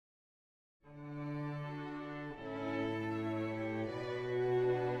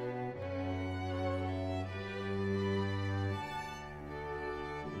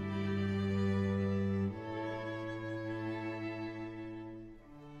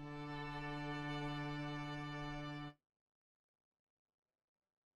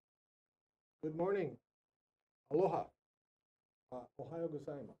Good morning. Aloha. Ohayo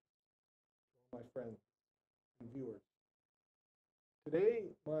gozaimasu, my friends and viewers. Today,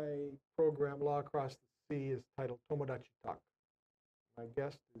 my program, Law Across the Sea, is titled Tomodachi Talk. My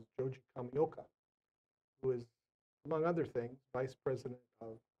guest is Joji Kamioka, who is, among other things, Vice President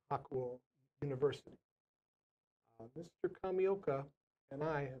of Hakuo University. Mr. Kamioka and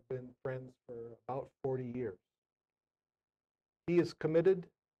I have been friends for about 40 years. He is committed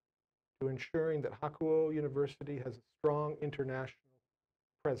to ensuring that Hakuo University has a strong international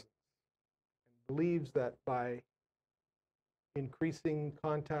presence and believes that by increasing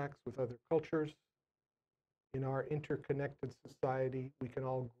contacts with other cultures in our interconnected society, we can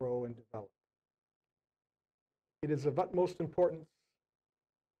all grow and develop. It is of utmost importance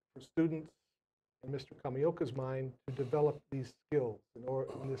for students in Mr. Kamioka's mind to develop these skills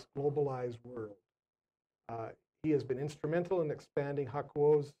in this globalized world. He has been instrumental in expanding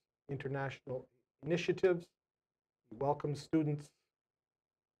Hakuo's international initiatives. He welcomes students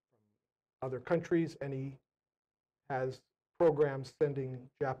from other countries, and he has programs sending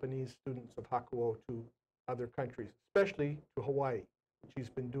Japanese students of Hakuo to other countries, especially to Hawaii, which he's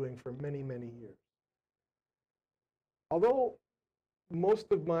been doing for many, many years. Although most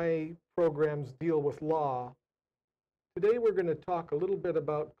of my programs deal with law, today we're going to talk a little bit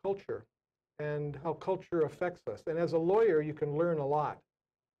about culture and how culture affects us. And as a lawyer, you can learn a lot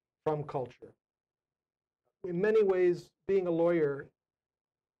from culture. In many ways, being a lawyer,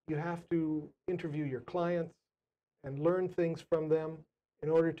 you have to interview your clients and learn things from them in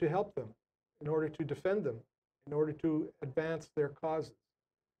order to help them, in order to defend them, in order to advance their causes.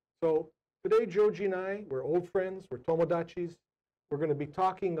 So today, Joji and I, we're old friends, we're Tomodachis. We're going to be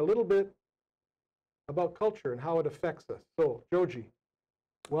talking a little bit about culture and how it affects us. So, Joji,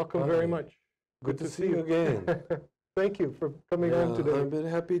 welcome very much. Good to see you again. Thank you for coming on today. I'm very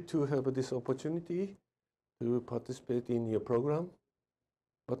happy to have this opportunity to participate in your program.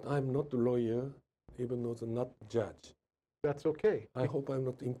 But I'm not a lawyer, even though I'm not a judge. That's okay. I hope I'm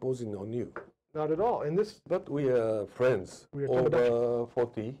not imposing on you. Not at all. And this, but we are friends over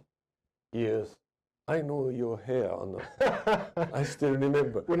 40 years. I know your hair. I still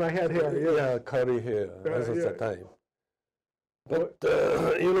remember. When I had hair, yes. Yeah, curly hair at the time. But,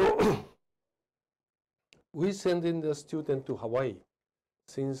 you know, we send in the student to Hawaii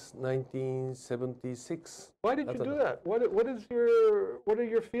since 1976. Why did you do that? What are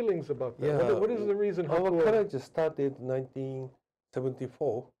your feelings about that? Yeah, what is the reason? Our college started in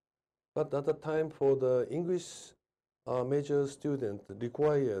 1974, but at the time for the English major student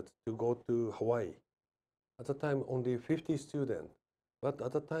required to go to Hawaii. At the time, only 50 students. But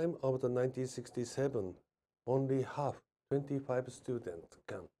at the time of the 1967, only half, 25 students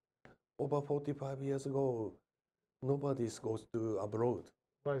can. Over 45 years ago, nobody goes to abroad.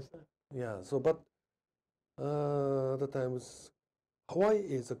 Why is that? Yeah, so but at the times, Hawaii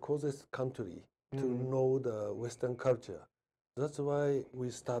is the closest country to know the Western culture. That's why we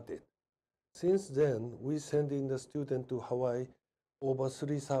started. Since then, we send in the student to Hawaii. Over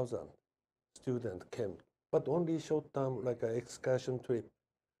 3,000 students came, but only short term, like an excursion trip.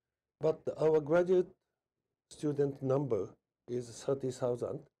 But our graduate student number is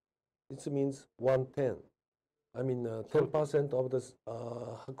 30,000. It means 110. I mean, 10% of the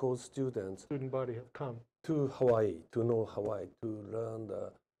Hakuo students student body have come to Hawaii, to know Hawaii, to learn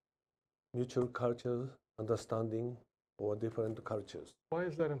the mutual culture, understanding, or different cultures. Why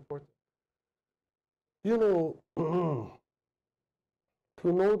is that important? You know,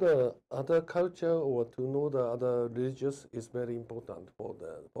 to know the other culture or to know the other religions is very important for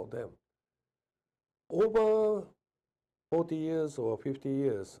them. Over 40 years or 50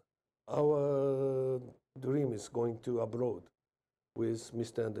 years, our dream is going to abroad with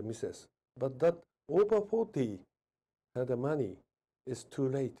Mr. and Mrs. But that over 40 had the money, it's too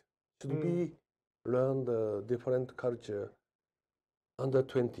late. Should we learn the different culture under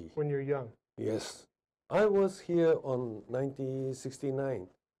 20? When you're young. Yes. I was here on 1969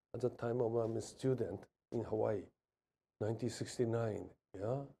 at the time of I'm a student in Hawaii. 1969,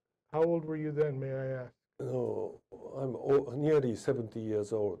 yeah. How old were you then, may I ask? No, I'm nearly 70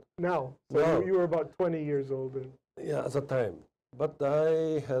 years old. Now? So you were about 20 years old then? Yeah, at the time. But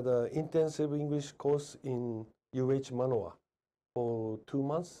I had an intensive English course in UH Manoa for 2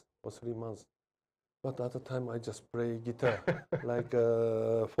 months or 3 months. But at the time, I just play guitar, like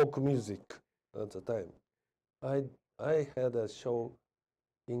folk music at the time. I had a show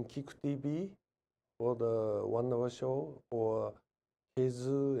in Kiku TV for the 1 hour show for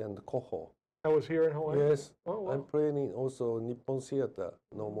Heizu and Koho. That was here in Hawaii? Yes. Oh, wow. I'm playing also Nippon Theater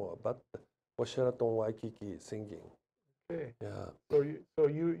no more, but for Sheraton Waikiki singing. Okay. Yeah. So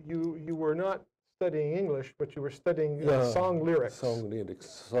you were not studying English, but you were studying Yeah, song lyrics. Song lyrics.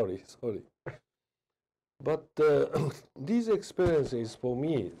 Sorry. But these experiences for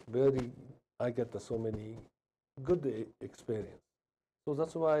me, I get so many good experience. So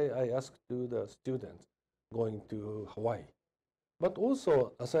that's why I asked to the students going to Hawaii. But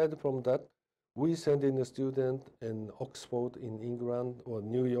also, aside from that, we send in a student in Oxford in England or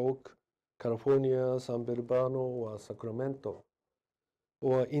New York, California, San Bernardino or Sacramento,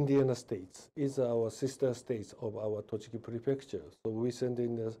 or Indiana states is our sister states of our Tochigi prefecture. So we send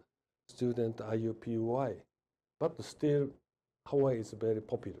in a student IUPUI, but still Hawaii is very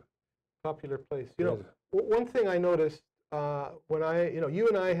popular. Popular place. One thing I noticed when you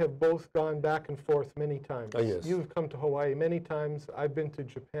and I have both gone back and forth many times. Yes. You've come to Hawaii many times. I've been to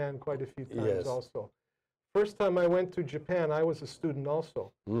Japan quite a few times Yes. also. First time I went to Japan, I was a student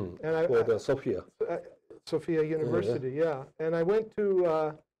also. And For the Sophia. Sophia University, yeah. And I went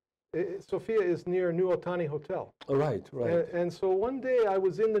to, Sophia is near New Otani Hotel. Right. And so one day I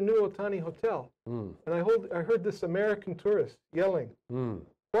was in the New Otani Hotel, and I heard this American tourist yelling,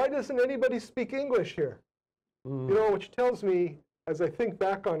 "Why doesn't anybody speak English here?" Which tells me, as I think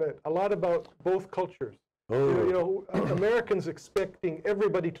back on it, a lot about both cultures. Americans expecting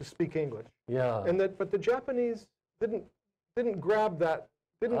everybody to speak English. Yeah. But the Japanese didn't grab that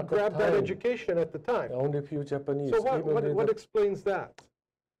education at the time. Only a few Japanese. So what explains that?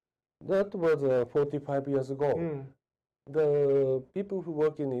 That was 45 years ago. The people who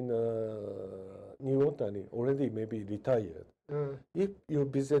working in New Otani already maybe retired. If you're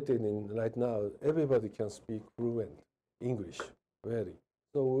visiting right now, everybody can speak fluent English, very.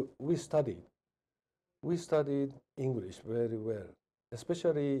 So we studied English very well,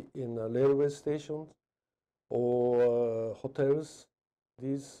 especially in railway stations or hotels.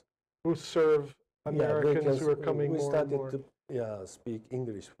 These who serve Americans who are coming more and more. We started to speak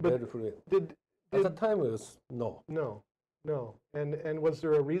English very fluent. At the time, it was no. No. And was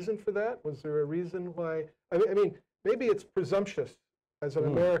there a reason for that? Was there a reason why? I mean, maybe it's presumptuous as an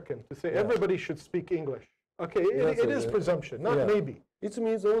American to say everybody should speak English. Okay, it is presumption, not maybe. It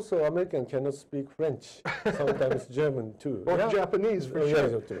means also American cannot speak French, sometimes German too. Or Japanese for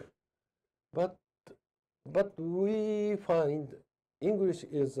sure. Too. But we find English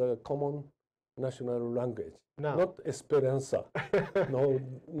is a common national language, not Esperanza. No,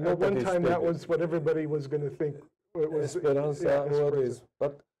 at one time that was what everybody was going to think. Esperanza,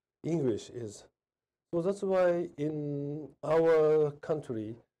 but English is. So that's why in our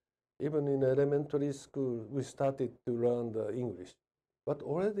country, even in elementary school, we started to learn the English. But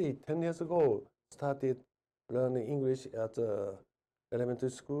already 10 years ago, started learning English at elementary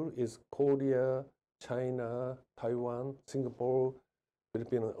school is Korea, China, Taiwan, Singapore,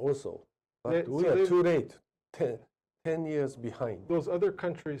 Philippines also. But we are too late, 10 years behind. Those other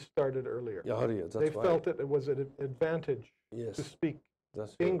countries started earlier. Yeah, earlier. They felt it was an advantage to speak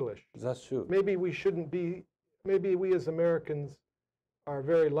English. That's true. Maybe we shouldn't be, maybe we as Americans are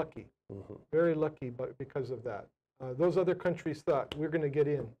very lucky, because of that. Those other countries thought, we're going to get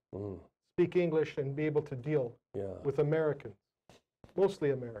in, speak English and be able to deal with Americans, mostly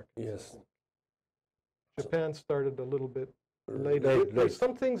Americans. Yes. Japan started a little bit later.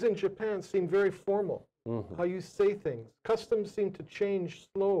 Some things in Japan seem very formal, how you say things. Customs seem to change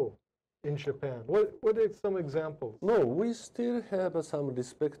slow in Japan. What are some examples? No, we still have some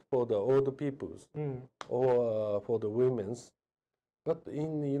respect for the older peoples or for the women's. But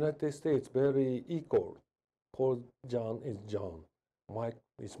in the United States, very equal. Called John is John, Mike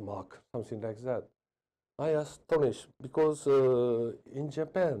is Mark, something like that. I astonished because in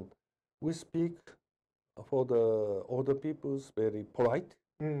Japan, we speak for the older peoples very polite,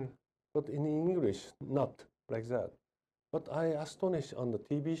 but in English, not like that. But I astonished on the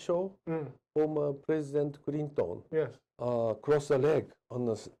TV show, former President Clinton cross the leg on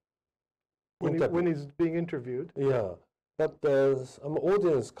the when he's being interviewed. Yeah, but some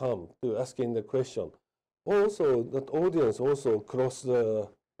audience come to asking the question. Also, that audience also cross the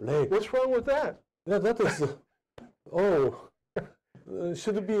leg. What's wrong with that? Yeah, that is,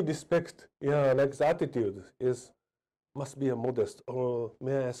 should be respect. Yeah, like the attitude must be a modest. Or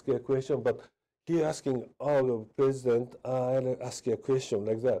may I ask you a question? But he asking, President, I'll ask you a question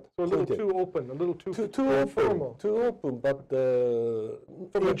like that. So a little too open, a little too formal. Too open, but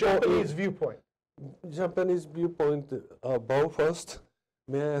from a Japanese viewpoint. Japanese viewpoint, bow first.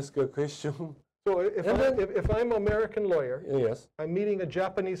 May I ask you a question? So if I'm an American lawyer, I'm meeting a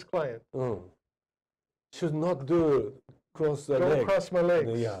Japanese client. Should not do cross the legs. Don't cross my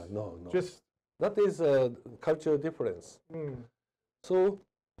legs. Yeah, no. Just that is a cultural difference. So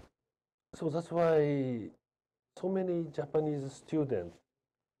that's why so many Japanese students,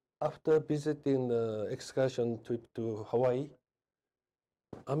 after visiting the excursion trip to Hawaii,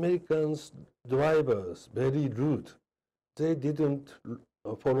 Americans drivers very rude. They didn't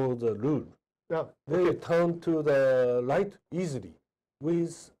follow the rule. Yeah. They turn to the right easily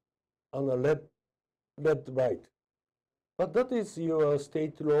with on a red right. But that is your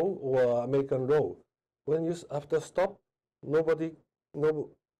state law or American law. When you after stop, no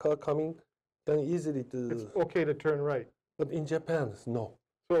car coming, then easily to. It's okay to turn right. But in Japan, no.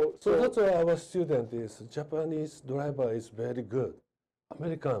 So that's why our student is Japanese driver is very good.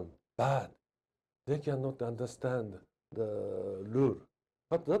 American bad. They cannot understand the rule.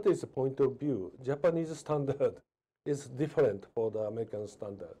 But that is a point of view. Japanese standard is different for the American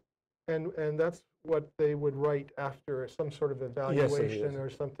standard. And that's what they would write after some sort of evaluation or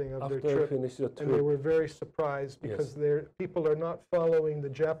something of after their trip. Finish the trip. And they were very surprised because people are not following the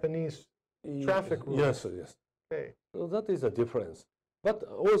Japanese traffic rules. Yes. Okay. So that is a difference. But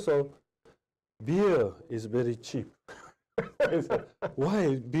also, beer is very cheap.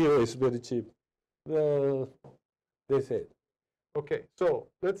 Why beer is very cheap? They said. Okay, so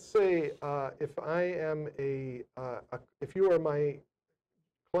let's say if I am if you are my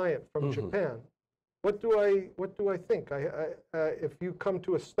client from Japan, what do I think? If you come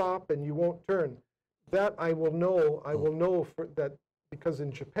to a stop and you won't turn, that I will know. I will know for that because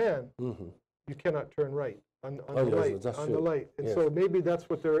in Japan you cannot turn right on the light, and so maybe that's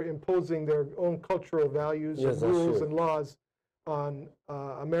what they're imposing their own cultural values and rules and laws on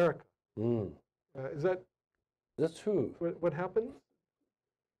America. Is that? That's true. What happens?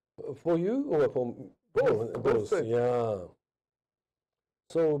 For you or for both? Yeah.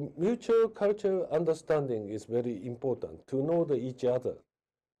 So mutual cultural understanding is very important to know each other,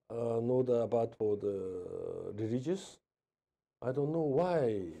 know about for the religious. I don't know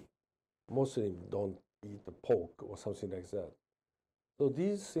why Muslims don't eat the pork or something like that. So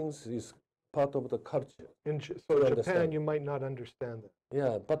these things is part of the culture. So in Japan, you might not understand that.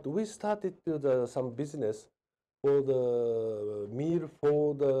 Yeah, but we started to some business for the meal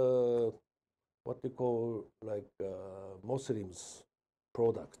for the what they call like Muslims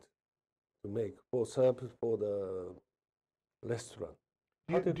product to make for serve for the restaurant.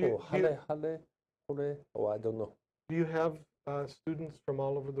 How do you call hale? Oh, I don't know. Do you have students from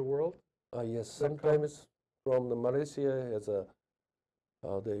all over the world? Yes, sometimes from the Malaysia as the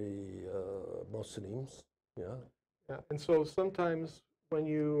Muslims. Yeah, and so sometimes when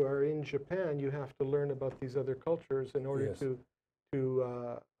you are in Japan, you have to learn about these other cultures in order to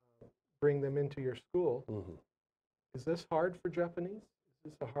bring them into your school. Is this hard for Japanese?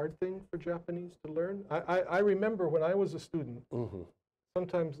 Is this a hard thing for Japanese to learn? I remember when I was a student,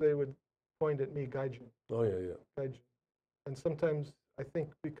 sometimes they would point at me, gaijin. Oh, yeah. Gaijin. And sometimes I think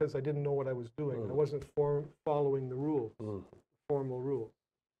because I didn't know what I was doing, I wasn't following the rules, formal rules.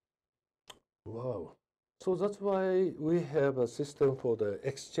 Wow. So that's why we have a system for the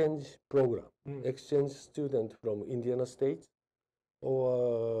exchange program. Exchange student from Indiana State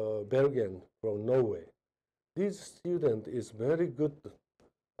or Belgian from Norway. This student is very good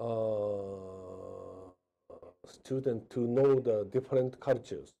student to know the different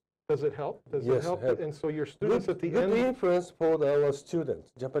cultures. Does it help? Does it help? And so your students at the good end... influence for our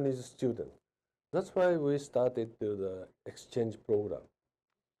students, Japanese students. That's why we started the exchange program.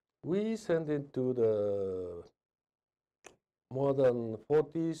 We sent it to the more than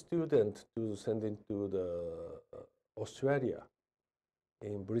 40 students to send it to the Australia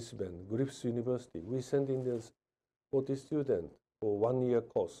in Brisbane, Griffin University. We sent in this 40 students for 1 year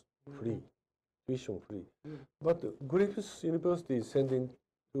course, free, tuition free. But Griffin University is sending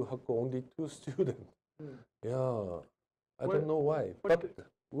to Hakko only 2 students. Yeah, I don't know why. But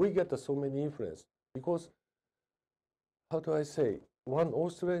we get so many influence because, how do I say, one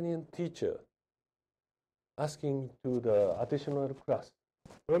Australian teacher asking to the additional class.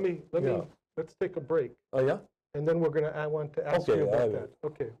 Let's take a break. Oh, yeah? And then I want to ask you about that.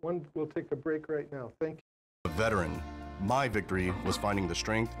 Okay, we'll take a break right now. Thank you. A veteran, my victory was finding the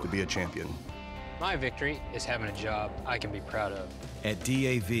strength to be a champion. My victory is having a job I can be proud of. At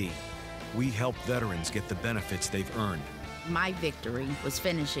DAV, we help veterans get the benefits they've earned. My victory was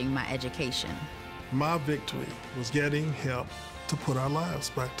finishing my education. My victory was getting help to put our lives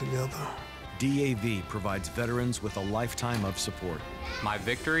back together. DAV provides veterans with a lifetime of support. My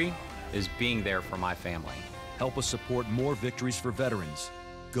victory is being there for my family. Help us support more victories for veterans.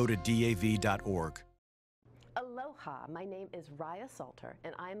 Go to DAV.org. Aloha, my name is Raya Salter,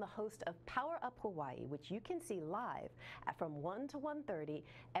 and I'm the host of Power Up Hawaii, which you can see live from 1 to 1:30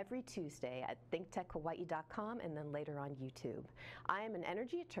 every Tuesday at ThinkTechHawaii.com and then later on YouTube. I am an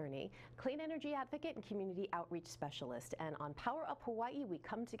energy attorney, clean energy advocate, and community outreach specialist. And on Power Up Hawaii, we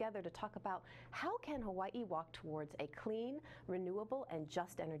come together to talk about how can Hawaii walk towards a clean, renewable, and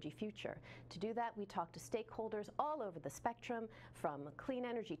just energy future. To do that, we talk to stakeholders all over the spectrum, from clean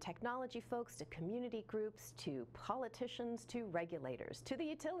energy technology folks to community groups to politicians to regulators to the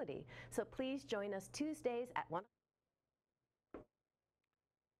utility. So please join us Tuesdays at 1.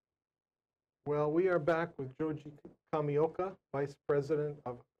 Well, we are back with Joji Kamioka, Vice President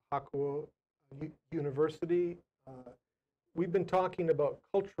of Hakuo University. We've been talking about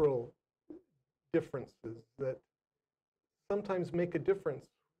cultural differences that sometimes make a difference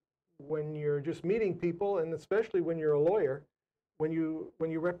when you're just meeting people, and especially when you're a lawyer, when you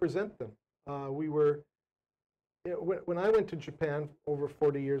represent them. When I went to Japan over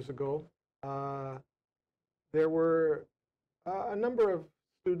 40 years ago, there were a number of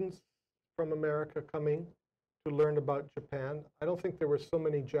students from America coming to learn about Japan. I don't think there were so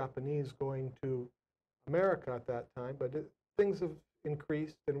many Japanese going to America at that time, but things have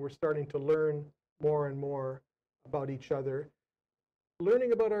increased, and we're starting to learn more and more about each other.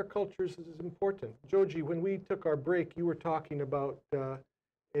 Learning about our cultures is important. Joji, when we took our break, you were talking about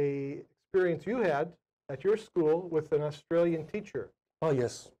a experience you had at your school with an Australian teacher. Oh,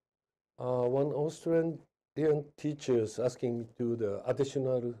 yes. One Australian teacher is asking me to do the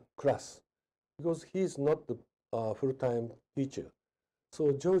additional class because he's not the full-time teacher.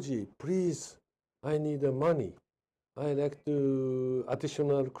 So, Joji, please, I need the money. I like to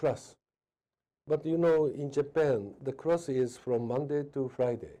additional class. But you know, in Japan, the class is from Monday to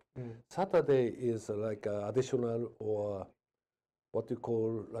Friday. Saturday is like additional or what you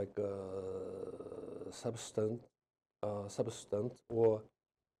call like substance or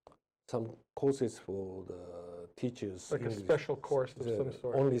some courses for the teachers. Like English. A special course of some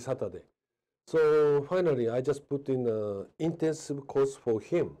sort. Only Saturday. So finally, I just put in an intensive course for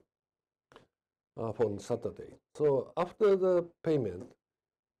him on Saturday. So after the payment,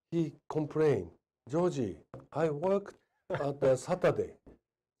 he complained, Joji, I worked at the Saturday.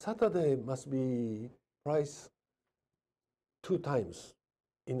 Saturday must be priced 2 times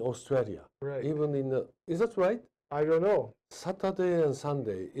in Australia. Right. Even in is that right? I don't know. Saturday and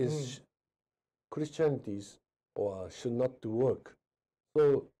Sunday is Christianities or should not do work.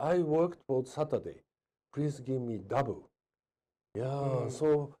 So I worked for Saturday. Please give me double. Yeah.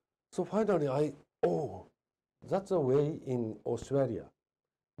 So finally that's a way in Australia.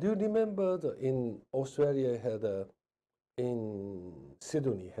 Do you remember in Australia in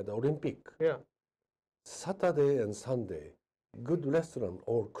Sydney had Olympic? Yeah. Saturday and Sunday, good restaurant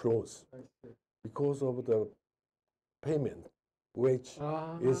all closed because of the payment wage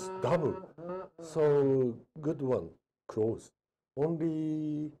is double. So good one closed.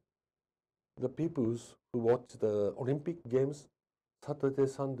 Only the peoples who watch the Olympic Games Saturday,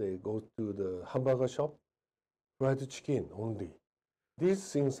 Sunday go to the hamburger shop, fried chicken only.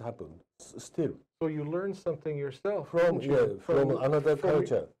 These things happen still. So you learn something yourself from another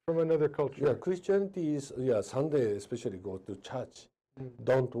culture. From another culture. Yeah, Christianity is Sunday especially go to church.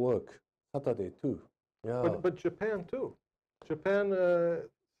 Don't work Saturday too. Yeah. But Japan too. Japan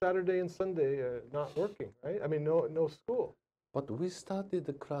Saturday and Sunday not working, right? I mean no school. But we started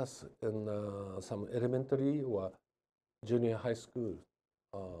the class in some elementary or junior high school.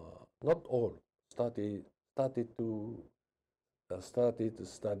 Not all started to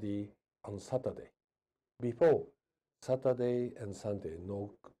study on Saturday. Before Saturday and Sunday,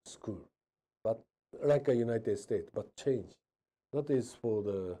 no school. But like a United States, but change. That is for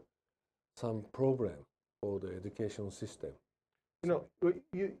some program for the education system. You know,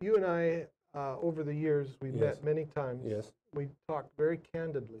 you and I over the years we met many times. Yes. We talked very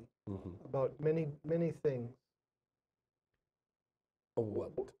candidly about many things. Of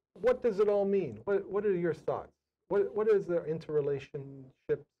what? What does it all mean? What are your thoughts? What is the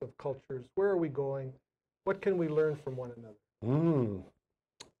interrelationships of cultures? Where are we going? What can we learn from one another?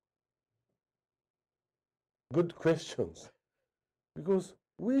 Good questions. Because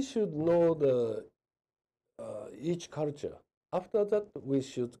we should know each culture. After that, we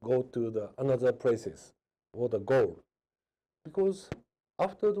should go to the another places or the goal. Because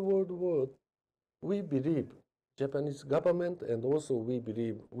after the World War, we believe Japanese government and also we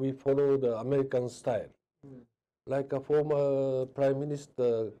believe we follow the American style. Like a former Prime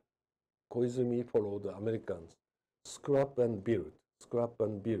Minister Koizumi followed the Americans. Scrap and build,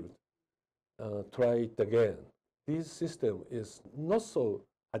 try it again. This system is not so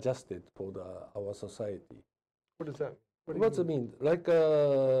adjusted for our society. What does that mean? What do you What's it mean? Like,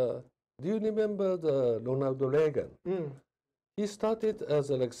 do you remember the Ronald Reagan? He started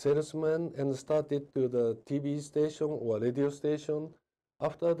as a salesman and started to the TV station or radio station.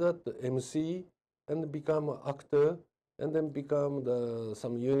 After that, the MC, and become an actor, and then become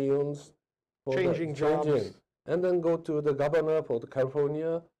some unions. For Changing jobs. And then go to the governor for the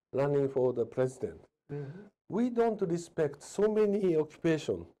California, running for the president. We don't respect so many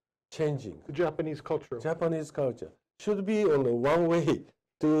occupations changing. The Japanese culture. Japanese culture should be on the one way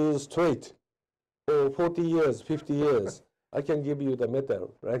to straight for 40 years, 50 years. I can give you the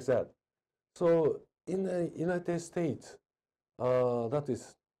medal like that. So in the United States, that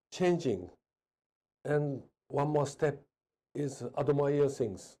is changing. And one more step is admire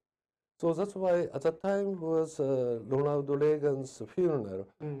things. So that's why at the time was Ronald Reagan's funeral.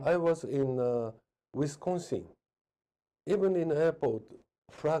 I was in Wisconsin. Even in airport,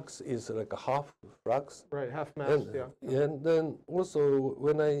 flags is like a half flags. Right, half mast, yeah. And then also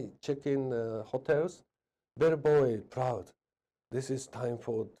when I check in hotels, bellboy proud. This is time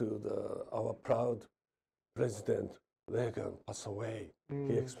for our proud president Reagan passed away.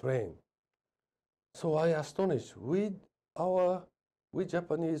 He explained. So I astonished. We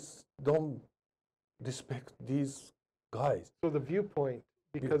Japanese don't respect these guys. So the viewpoint,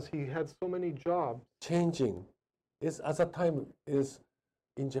 because he had so many jobs. Changing is at the time is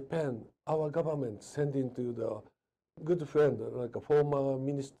in Japan. Our government sending to the good friend like a former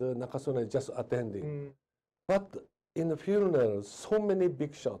minister Nakasone just attending. But in the funeral, so many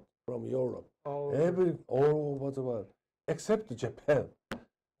big shots from Europe, all over the world, except Japan.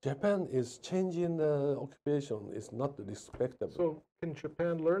 Japan is changing the occupation. It's not respectable. So can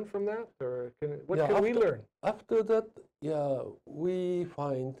Japan learn from that, or what can we learn? After that, we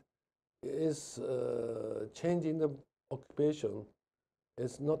find is changing the occupation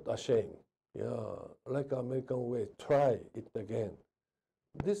is not a shame. Like American way, try it again.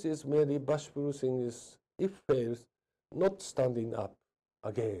 This is merely bashful thing is if fails, not standing up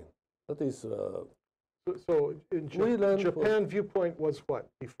again. That is. So in Japan viewpoint was what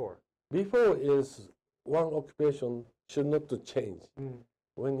before? Before is one occupation should not to change.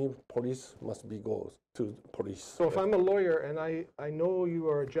 When police must be goes to police. So if I'm a lawyer and I know you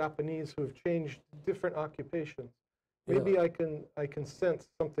are a Japanese who have changed different occupations, maybe I can sense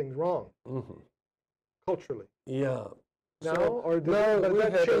something wrong culturally. Yeah. Now so or now we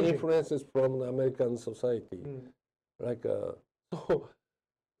have changing? Influences from the American society, like so.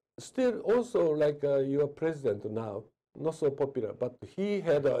 Still, also like your president now, not so popular, but he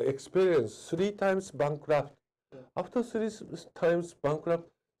had experience 3 times bankrupt. After 3 times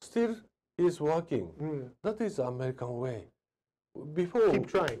bankrupt, still he is working. That is the American way. Before keep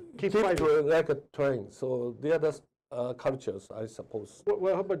trying, keep fighting, trying. So the other cultures, I suppose.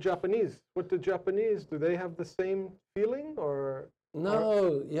 Well, how about Japanese? What the Japanese do? They have the same feeling, or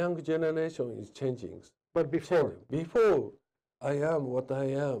now young generation is changing. But before, I am what I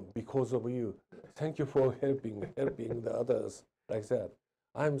am because of you. Thank you for helping the others like that.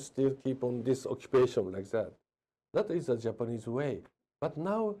 I'm still keep on this occupation like that. That is a Japanese way. But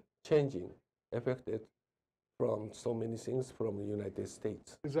now changing, affected from so many things from the United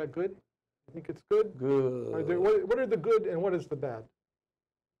States. Is that good? You think it's good? Good. What are the good and what is the bad?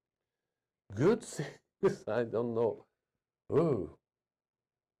 Good things, I don't know.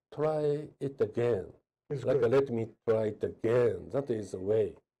 Try it again. Let me try it again. That is the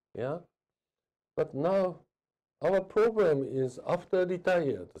way, But now, our problem is after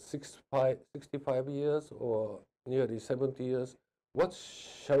retired, 65 years or nearly 70 years, what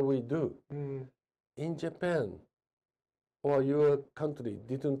shall we do? In Japan, or your country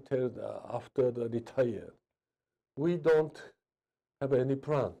didn't tell after the retired, we don't have any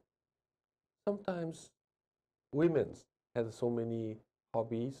plan. Sometimes women have so many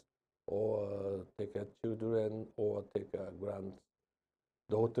hobbies, or take a children, or take a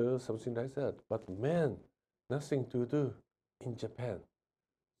granddaughter, something like that. But men, nothing to do in Japan.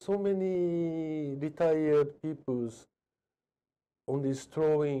 So many retired people's only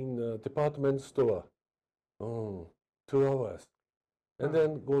strolling the department store, 2 hours, and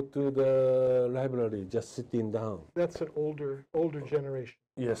then go to the library, just sitting down. That's an older generation.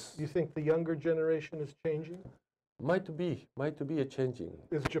 Yes. You think the younger generation is changing? Might be a changing.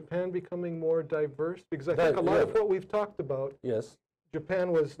 Is Japan becoming more diverse? Because I think a lot of what we've talked about,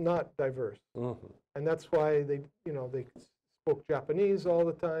 Japan was not diverse, and that's why they spoke Japanese all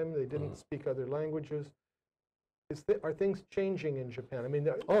the time. They didn't speak other languages. Are things changing in Japan? I mean,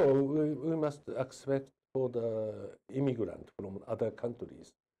 we must expect for the immigrant from other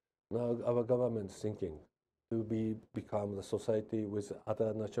countries. Now our government is thinking to become the society with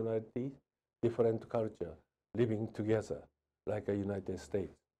other nationality, different culture. living together like a United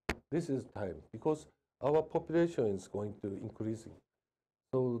States. This is time because our population is going to increasing.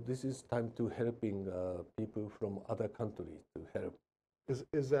 So this is time to helping people from other countries to help.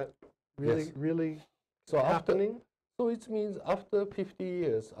 Is that really, Yes. really So happening? So it means after 50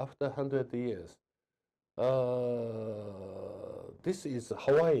 years, after 100 years, this is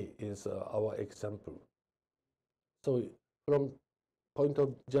Hawaii is our example. So from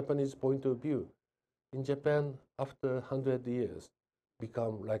Japanese point of view, in Japan, after 100 years,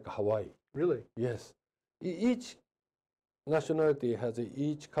 become like Hawaii. Really? Yes. Each nationality has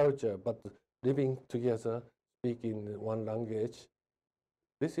each culture, but living together, speaking one language.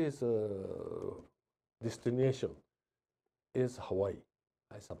 This is a destination, is Hawaii,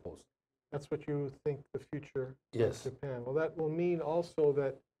 I suppose. That's what you think the future Yes. of Japan. Well, that will mean also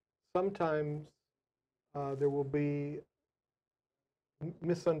that sometimes there will be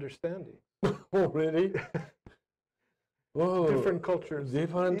misunderstanding. Oh, really? Oh, Different cultures.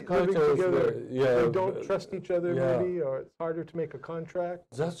 Different living cultures. together. Yeah. They don't trust each other Yeah. maybe, or it's harder to make a contract.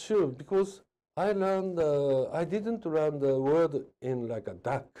 That's true, because I learned, I didn't learn the word in like a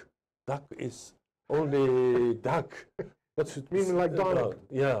duck. Duck is only duck. But Meaning like Donald.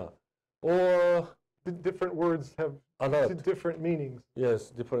 Yeah. Or Different words have alert. different meanings.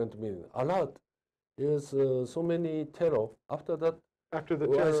 Yes, different meaning. Alert is so many terror. After that, After the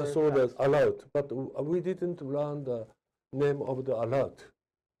I terror saw the attacks. alert, but we didn't learn the name of the alert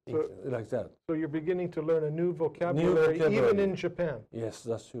like that. So you're beginning to learn a new vocabulary, even vocabulary. in Japan. Yes,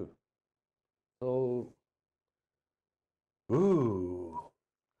 that's true. So, ooh.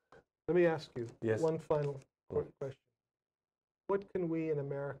 Let me ask you Yes. one final quick question. What can we in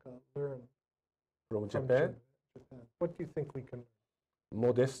America learn From from Japan, Japan? What do you think we can learn?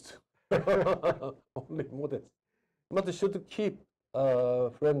 modest. Only modest. But should keep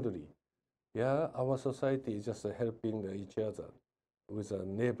friendly. Yeah, our society is just helping each other with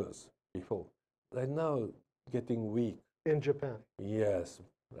neighbors before. Right now, getting weak. In Japan. Yes,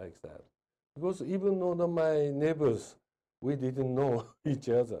 like that. Because even though my neighbors, we didn't know each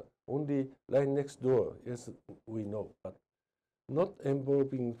other. Only right next door, yes, we know, but not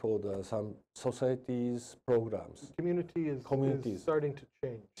involving for some societies programs. Community is Communities. starting to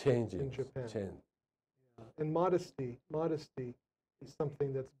change. Changing. In Japan. Change. And modesty is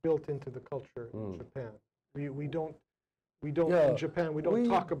something that's built into the culture in Japan. We don't in Japan we don't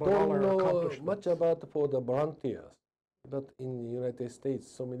talk about all our don't know accomplishments. much about for the volunteers, but in the United States,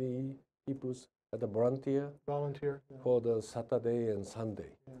 so many people at the volunteer Volunteer. Yeah. for the Saturday and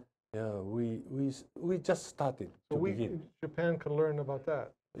Sunday. Yeah, we just started So to begin. Japan can learn about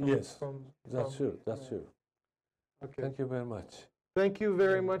that. Yes, From, that's true. That's true. Okay. Thank you very much. Thank you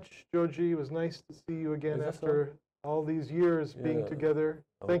very much, Joji. It was nice to see you again Is that so? after all these years being Yeah. together.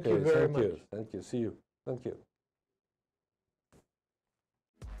 Thank you Okay, very thank much. you. Thank you. See you. Thank you.